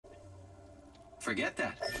Forget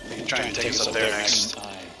that. You're trying to take us up there next.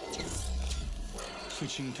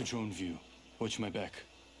 Switching to drone view. Watch my back.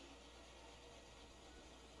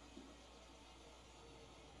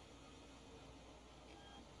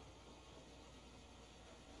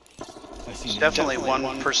 There's definitely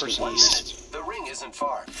one person east. The ring isn't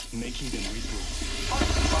far. Making them regroup.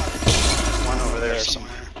 One over there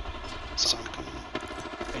somewhere.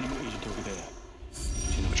 Enemy agent over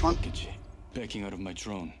there. Which one? Backing out of my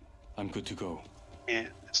drone. I'm good to go. Yeah,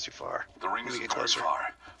 it's too far. The ring Let me isn't get very closer.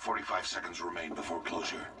 far. 45 seconds remain before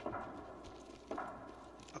closure.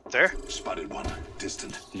 Up there? Spotted one.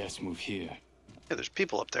 Distant. Let's move here. Yeah, there's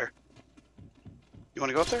people up there. You want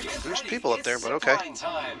to go up there? Get There's ready. people up It's there, but okay. zipline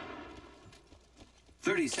time.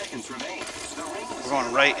 30 seconds remain. The ring is We're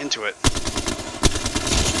going right into it.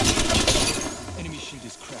 Enemy shield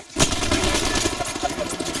is cracked.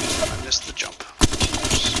 I missed the jump.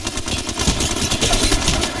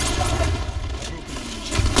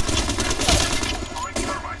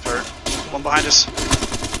 Hurt. One behind us.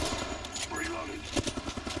 Reloaded.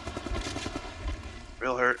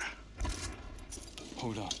 Real hurt.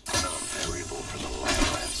 Hold on. Variable for the light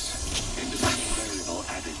lens. Independent variable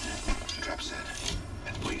added. Trap set.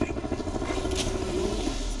 And waiting.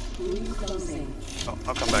 Oh,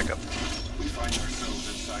 I'll come back up. We find ourselves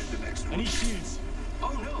inside the next I room. need shields.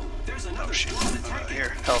 Oh no, there's another Oh shit. squad attacking. Here,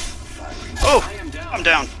 health. Firing. Oh! I am down. I'm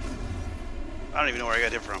down. I don't even know where I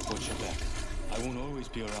got hit from. Watch your back. I won't always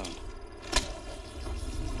be around.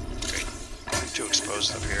 Great. I'm too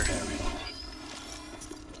exposed up here.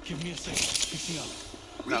 Give me a second. Fixing up.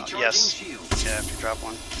 No, Recharging yes. shields. Yeah, if you drop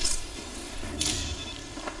one.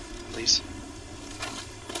 Please.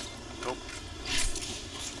 Nope.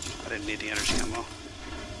 I didn't need the energy ammo.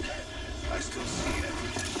 I still see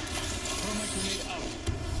everything. Thermite grenade out.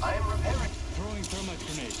 I am repairing. Throwing thermite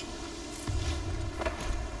grenade.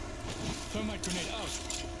 Thermite grenade out.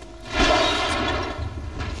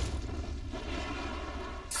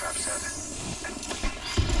 Trap set.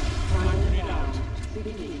 Thermite grenade out.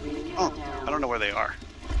 Oh, I don't know where they are.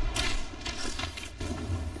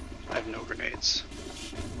 I have no grenades.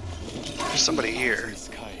 There's somebody here.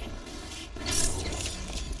 Sky.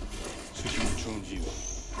 Switching to drone view.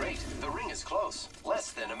 Great, the ring is close.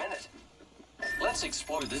 Less than a minute. Let's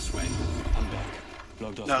explore this way. I'm back.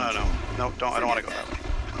 Logged off. No, my no, no. drone. No, don't. I don't want to go that way.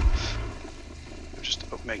 I'm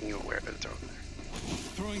just making you aware that it's over there.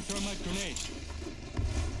 Throwing thermite grenade.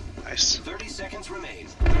 Nice. 30 seconds remain.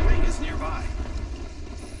 The ring is nearby.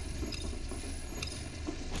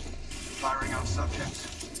 Firing on subjects.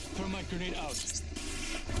 Thermite grenade out.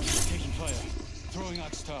 Taking fire. Throwing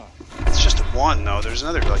Arc Star. It's just one though. There's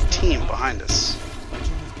another like team behind us. My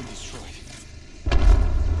drone has been destroyed.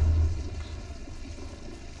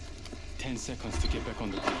 10 seconds to get back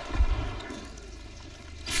on the grid.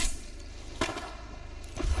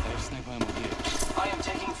 I have sniper ammo here. I am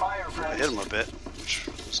taking fire, I friends. hit him a bit, which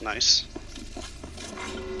was nice.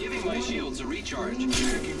 Giving my shields a recharge. Taking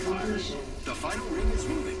fire. The final ring is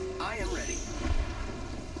moving. I am ready.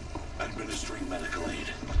 Administering medical aid.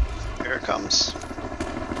 Here it comes.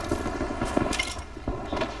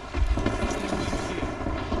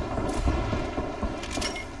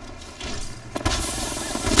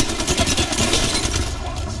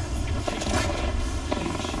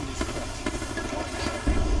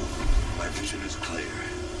 My vision is clear.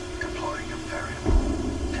 Deploying a variable.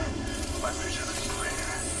 My vision is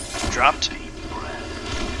clear. Dropped.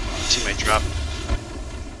 Teammate dropped.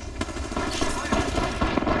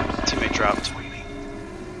 Teammate dropped.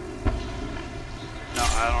 No,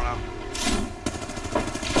 I don't know.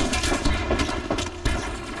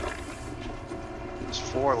 There's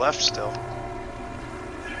 4 left still.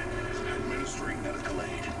 Administering medical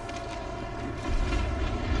aid.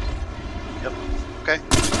 Yep. Okay.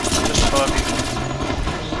 Just above you.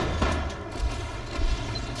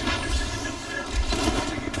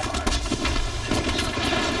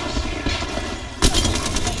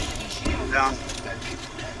 Down.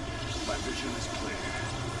 My vision is clear.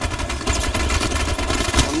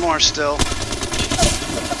 One more still.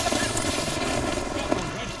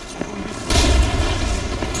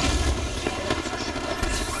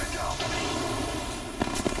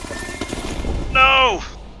 No!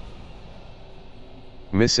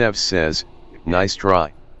 Misev says, nice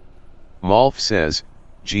try. Malf says,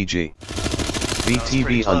 GG. pretty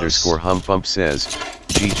BTB close. underscore humfump says,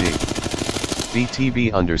 GG.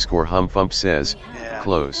 BTB underscore humfump says, Yeah.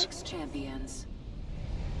 close. Ex-champions.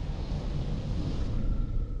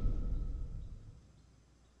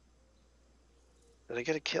 Did I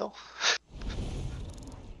get a kill?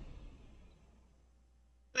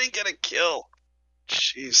 I didn't get a kill.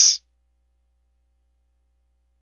 Jeez.